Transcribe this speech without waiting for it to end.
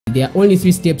There are only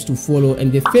 3 steps to follow,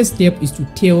 and the first step is to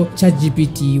tell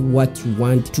Chatgpt what you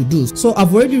want to do. So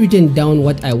I've already written down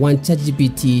what I want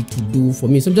Chatgpt to do for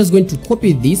me. So I'm just going to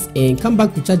copy this and come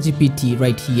back to Chatgpt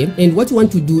right here. And what you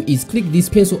want to do is click this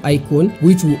pencil icon,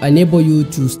 which will enable you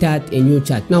to start a new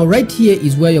chat. Now right here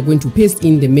is where you're going to paste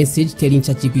in the message telling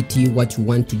Chatgpt what you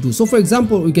want to do. So for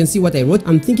example, you can see what I wrote.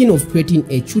 I'm thinking of creating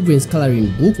a children's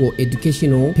coloring book for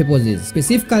educational purposes.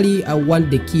 Specifically, I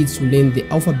want the kids to learn the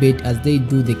alphabet as they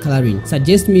do the coloring.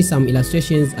 Suggest me some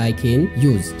illustrations I can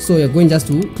use. So you're going just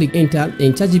to click enter,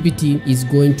 and Chatgpt is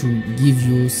going to give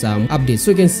you some updates.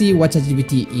 So you can see what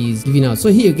Chatgpt is giving out. So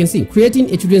here you can see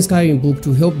creating a children's coloring book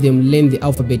to help them learn the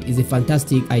alphabet is a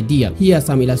fantastic idea. Here are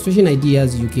some illustration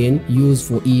ideas you can use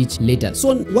for each letter.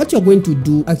 So what you're going to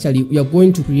do, actually, you're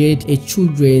going to create a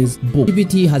children's book.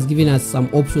 Chatgpt has given us some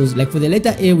options. Like for the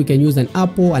letter A, we can use an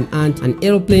apple, an ant, an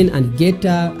airplane, and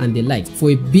getter, and the like.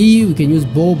 For a B, we can use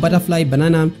ball, butterfly,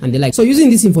 banana, and the like. So using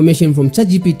this information from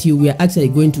Chatgpt, we are actually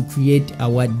going to create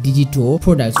our digital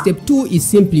product. Step 2 is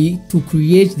simply to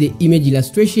create the image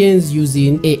illustrations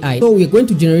using AI. So we are going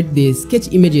to generate the sketch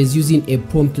images using a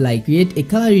prompt like create a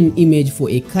coloring image for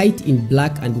a kite in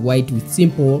black and white with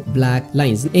simple black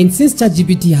lines. And since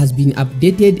Chatgpt has been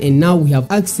updated and now we have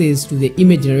access to the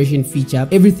image generation feature,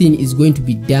 everything is going to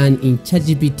be done in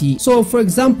Chatgpt. So for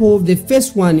example, the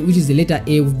first one, which is the letter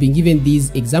A, we've been given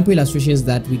these example illustrations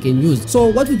that we can use.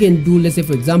 So what we can do, let's say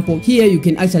for example, here you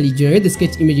can actually generate the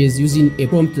sketch images using a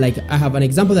prompt like I have an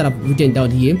example that I've written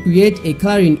down here. Create a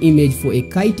coloring image for a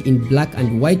kite in black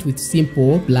and white with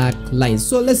simple black lines.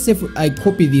 So let's say I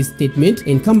copy this statement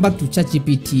and come back to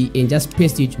Chatgpt and just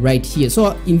paste it right here.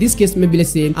 So in this case, maybe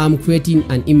let's say I'm creating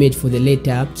an image for the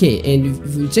letter K, and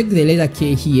if you check the letter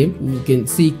K here, you can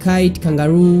see kite,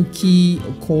 kangaroo, key,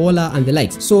 koala, and the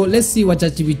likes. So let's see what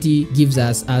Chatgpt gives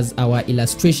us as our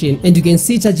illustration, and you can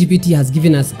see Chatgpt has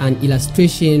given us an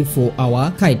illustration for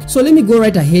our kite. So let me go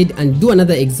right ahead and do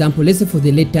another example. Let's say for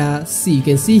the letter C, you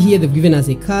can see here they've given us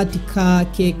a cat, car,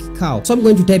 cake, cow. So I'm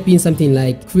going to type in something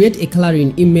like create a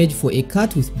coloring image for a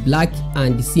cat with black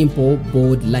and simple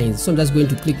bold lines. So I'm just going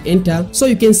to click enter. So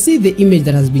you can see the image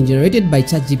that has been generated by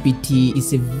Chatgpt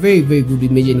is a very good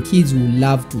image, and kids will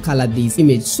love to color this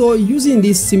image. So using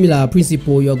this similar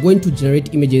principle, you're going to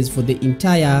generate images for the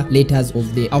entire letters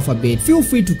of the alphabet. Feel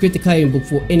free to create a coloring book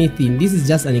for anything. This is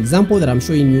just an example that I'm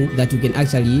showing you that you can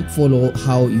actually follow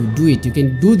how you do it. You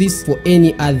can do this for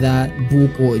any other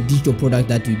book or digital product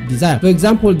that you desire. For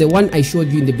example, the one I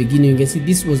showed you in the beginning, you can see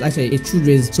this was actually a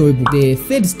children's storybook. The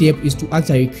third step is to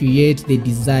actually create the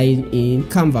design in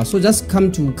Canva. So just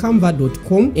come to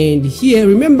canva.com, and here,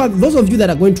 remember, those of you that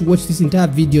are going to watch this entire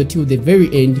video till the very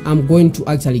end, I'm going to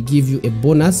actually give you a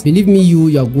bonus. Believe me,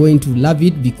 you are going to love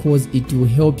it because it will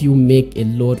help you make a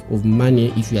lot of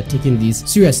money if you are taking this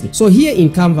seriously. So here in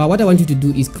Canva, what I want you to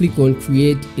do is click on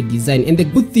create a design, and the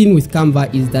good thing with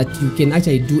Canva is that you can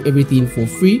actually do everything for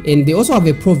free, and they also have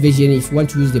a pro version if you want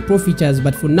to use the pro features.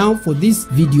 But for now, for this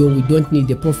video, we don't need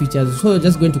the pro features, so I'm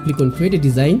just going to click on create a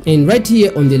design, and right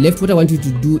here on the left, what I want you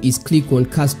to do is click on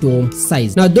custom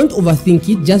size. Now don't overthink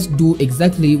it, just do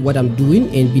exactly what I'm doing,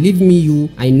 and believe me,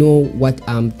 I know what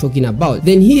I'm talking about.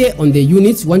 Then here on the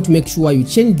units, you want to make sure you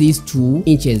change this to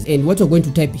inches, and what you're going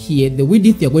to type here, the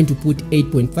width you're going to put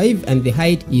 8.5 and the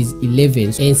height is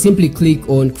 11, and simply click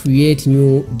on create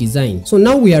new design. So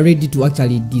now we are ready to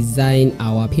actually design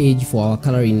our page for our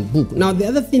coloring book. Now the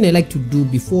other thing I like to do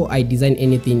before I design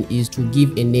anything is to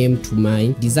give a name to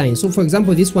my design. So for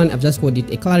example, this one I've just called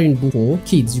it a coloring book for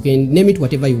kids. You can name it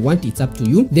whatever you want, it's up to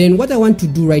you. Then what I want to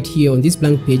do right here on this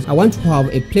blank page, I want to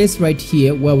have a place right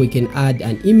here where we can add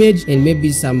an image, and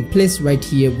maybe some place right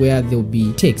here where there will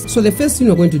be text. So the first thing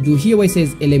we're going to do here where it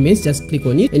says elements, just click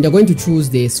on it, and you're going to choose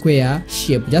the square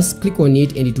shape. Just click on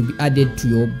it and it will be added to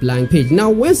your blank page. Now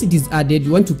once it is added,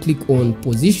 you want to click on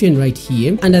position right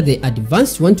here. Under the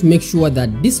advanced, you want to make sure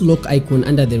that this lock icon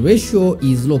under the ratio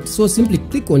is locked. So simply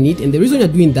click on it, and the reason you're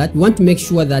doing that, you want to make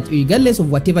sure that regardless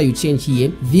of whatever you change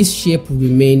here, this shape will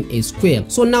remain a square.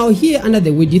 So now here under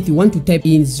the width, you want to type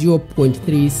in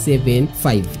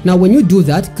 0.375. Now when you do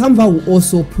that, Canva will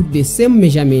also put the same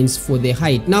measurements for the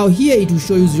height. Now here it will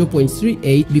show you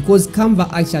 0.38 because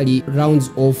Canva actually rounds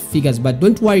off figures, but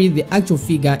don't worry, the actual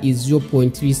figure is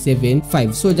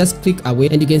 0.375. So just click away,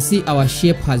 and you can see our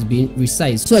shape has been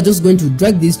resized. So I'm just going to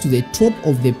drag this to the top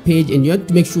of the page, and you have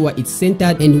to make sure it's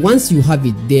centered. And once you have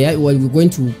it there, well, you're going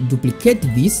to duplicate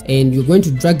this, and you're going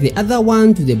to drag the other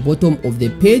one to the bottom of the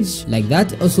page like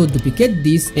that. Also duplicate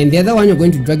this, and the other one you're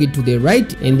going to drag it to the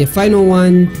right, and the final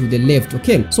one to the left.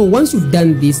 Okay, so once you've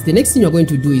done this, the next thing you're going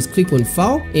to do is click on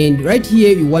file, and right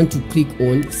here you want to click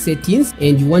on settings,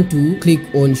 and you want to click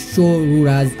on show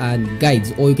rulers and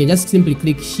guides, or you can just simply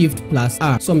click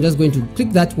Shift+R. So I'm just going to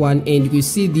click that one, and you can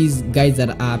see these guides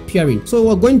that are appearing. So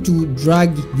we're going to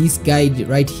drag this guide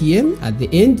right here at the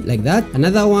end like that,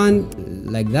 another one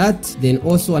like that, then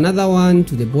also another one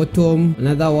to the bottom,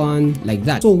 another one like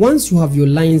that. So once you have your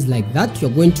lines like that,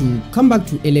 you're going to come back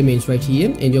to elements right here,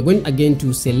 and you're going again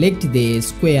to select the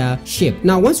square shape.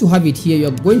 Now once you have it here,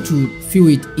 you're going to fill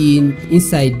it in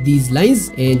inside these lines,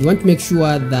 and you want to make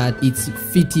sure that it's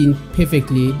fitting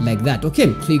perfectly like that.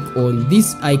 Okay, click on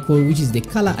this icon, which is the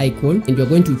color icon, and you're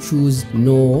going to choose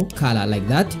no color like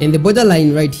that. And the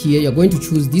borderline right here, you're going to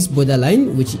choose this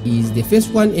borderline, which is the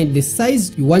first one, and the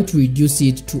size you want to reduce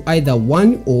it to either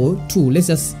 1 or 2. Let's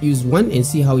just use 1 and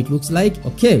see how it looks like.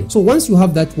 Okay, so once you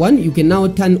have that one, you can now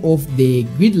turn off the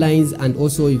grid lines, and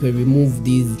also you can remove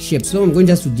these shapes. So I'm going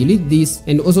just to delete this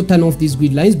and also turn off these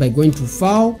grid lines by going to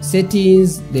File,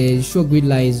 Settings, the Show Grid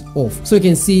Lines off. So you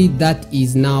can see that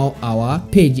is now our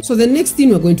page. So the next thing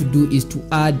we're going to do is to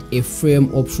add a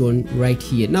frame option right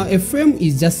here. Now a frame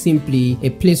is just simply a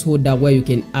placeholder where you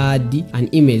can add an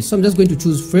image. So I'm just going to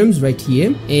choose frames right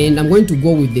here, and I'm going to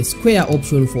go with the square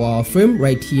option for our frame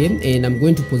right here, and I'm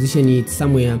going to position it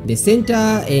somewhere the center,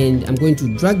 and I'm going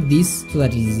to drag this so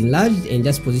that it is enlarged, and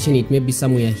just position it maybe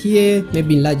somewhere here,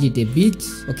 maybe enlarge it a bit.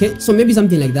 Okay, so maybe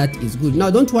something like that is good. Now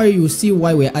don't worry, you'll see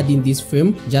why we're adding this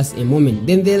frame just a moment.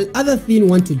 Then the other thing we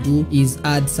want to do is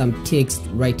add some text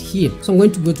right here. So I'm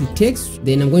going to go to text,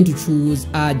 then I'm going to choose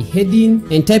add heading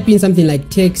and type in something like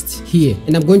text here,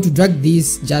 and I'm going to drag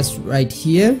this just right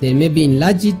here, then maybe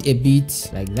enlarge it a bit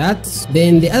like that.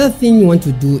 Then the other thing you want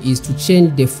to do is to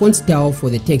change the font style for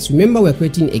the text. Remember, we're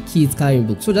creating a kids coloring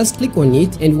book, so just click on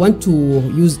it, and want to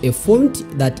use a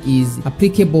font that is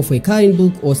applicable for a coloring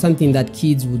book or something that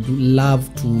kids would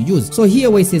love to use. So here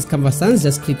where it says Canva Sans,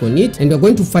 just click on it, and we're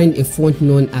going to find a font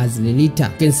known as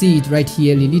Lilita. You can see it right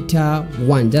here, Lilita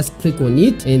 1. Just click on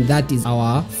it, and that is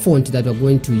our font that we're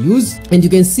going to use, and you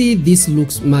can see this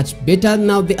looks much better.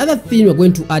 Now the other thing, we're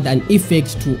going to add an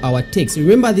effect to our text.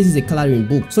 Remember, this is a coloring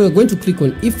book, so we're going to click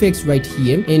on effects right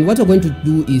here, and what we're going to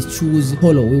do is choose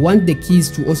hollow. We want the keys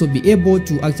to also be able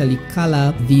to actually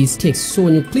color this text. So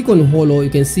when you click on hollow, you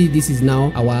can see this is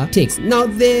now our text. Now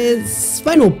the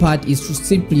final part is to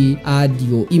simply add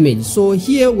your image. So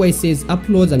here where it says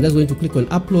uploads, I'm just going to click on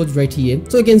uploads right here.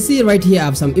 So you can see right here I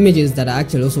have some images that are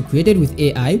actually also created with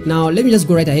AI. Now let me just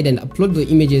go right ahead and upload the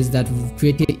images that we've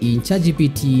created in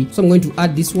Chatgpt. So I'm going to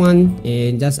add this one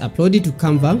and just upload it to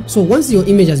Canva. So once your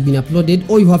image has been uploaded,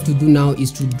 all you have to do now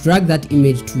is to drag that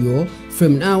image to your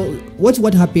frame. Now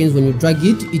what happens when you drag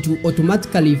it, it will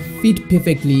automatically fit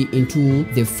perfectly into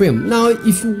the frame. Now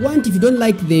if you don't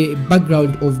like the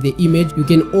background of the image, you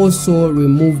can also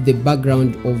remove the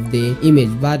background of the image,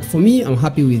 but for me I'm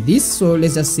happy with this, so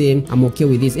let's just say I'm okay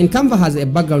with this. And Canva has a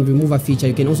background remover feature,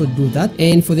 you can also do that.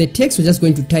 And for the text, we're just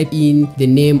going to type in the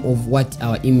name of what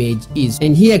our image is,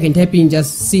 and here I can type in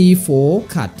just C for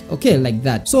cat. Okay, like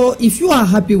that. So if you are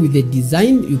happy with the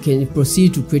design, you can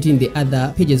proceed to creating the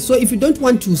other pages. So if you don't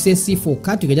want to say C for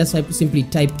cat, you can just simply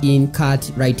type in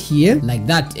cat right here like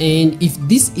that. And if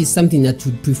this is something that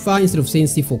you prefer, instead of saying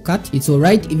C for cat, it's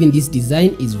alright. Even this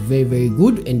design is very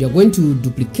good, and you're going to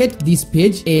duplicate this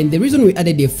page. And the reason we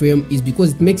added a frame is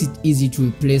because it makes it easy to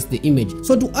replace the image.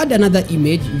 So to add another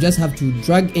image, you just have to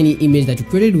drag any image that you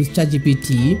created with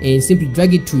Chatgpt and simply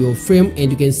drag it to your frame,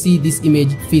 and you can see this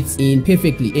image fits in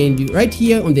perfectly. And right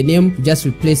here on the name, you just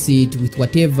replace it with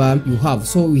whatever you have.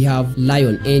 So we have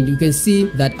lion, and you can see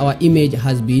that our image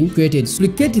has been created.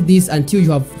 Duplicate this until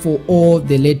you have for all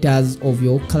the letters of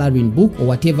your coloring book or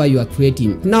whatever you are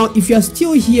creating. Now if you are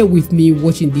still here with me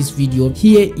watching this video,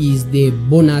 here is the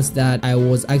bonus that I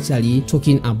was actually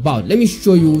talking about. Let me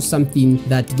show you something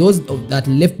that those that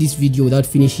left this video without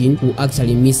finishing will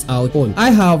actually miss out on. I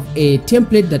have a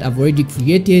template that I've already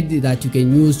created that you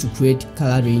can use to create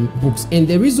coloring books, and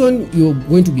the reason you're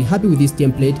going to be happy with this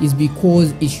template is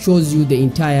because it shows you the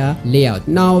entire layout.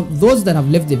 Now those that have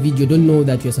left the video don't know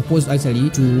that you're supposed actually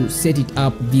to set it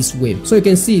up this way. So you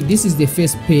can see this is the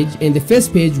first page, and the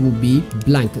first page will be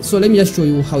blank. So let me just show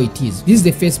you how it is. This is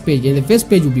the first page, and the first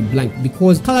page will be blank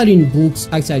because coloring books,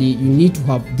 actually you need to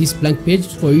have this blank page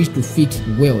for it to fit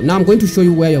well. Now I'm going to show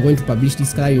you where you're going to publish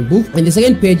this coloring book, and the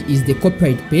second page is the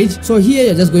copyright page. So here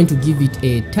you're just going to give it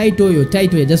a title. Your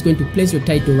title, you're just going to place your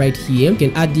title right here. You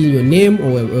can add in your name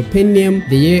or a pen name,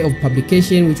 the year of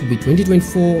publication, which will be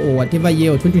 2024 or whatever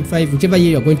year, or 2025, whichever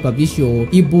year you're going going to publish your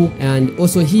ebook, and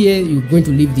also here you're going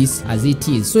to leave this as it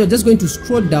is. So you're just going to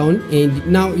scroll down, and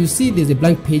now you see there's a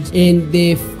blank page, and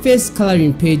the first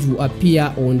coloring page will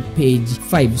appear on page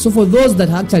 5. So for those that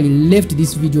actually left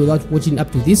this video without watching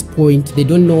up to this point, they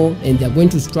don't know and they're going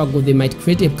to struggle. They might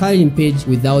create a coloring page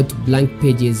without blank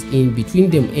pages in between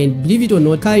them, and believe it or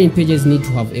not, coloring pages need to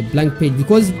have a blank page,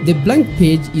 because the blank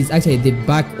page is actually the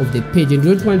back of the page, and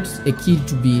you don't want a kid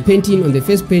to be painting on the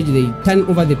first page, they turn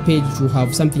over the page to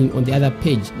have something on the other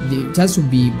page. It has to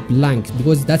be blank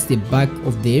because that's the back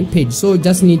of the page. So you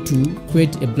just need to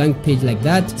create a blank page like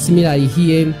that. Similarly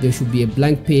here, there should be a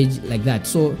blank page like that.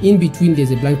 So in between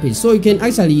there's a blank page, so you can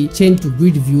actually change to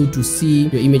grid view to see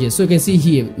your images. So you can see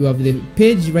here you have the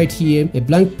page right here, a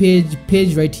blank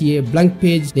page right here, blank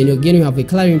page, then again you have a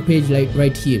coloring page like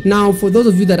right here. Now for those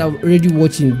of you that are already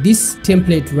watching, this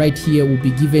template right here will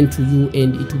be given to you,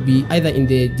 and it will be either in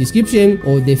the description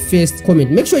or the first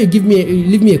comment. Make sure you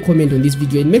leave me a comment on this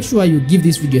video, and make sure you give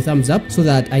this video a thumbs up so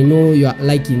that I know you are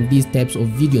liking these types of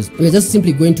videos. We're just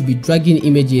simply going to be dragging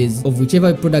images of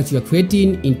whichever product you are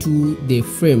creating into the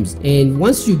frames, and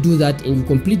once you do that and you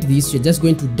complete this, you're just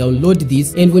going to download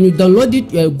this, and when you download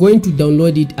it, you're going to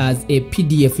download it as a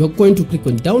PDF. You're going to click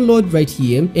on download right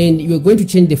here, and you're going to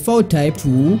change the file type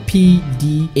to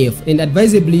PDF, and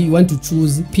advisably you want to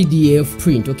choose PDF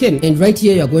print. Okay, and right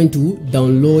here you're going to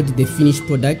download the finished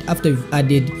product after you've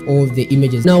added all the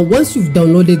images. Now once you've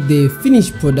downloaded the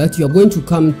finished product, you're going to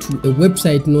come to a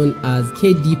website known as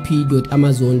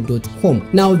kdp.amazon.com.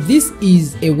 now this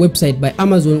is a website by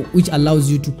Amazon which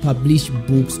allows you to publish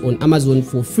books on Amazon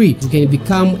for free. You can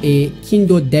become a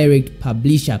Kindle Direct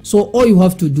publisher. So all you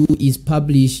have to do is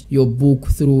publish your book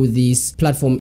through this platform.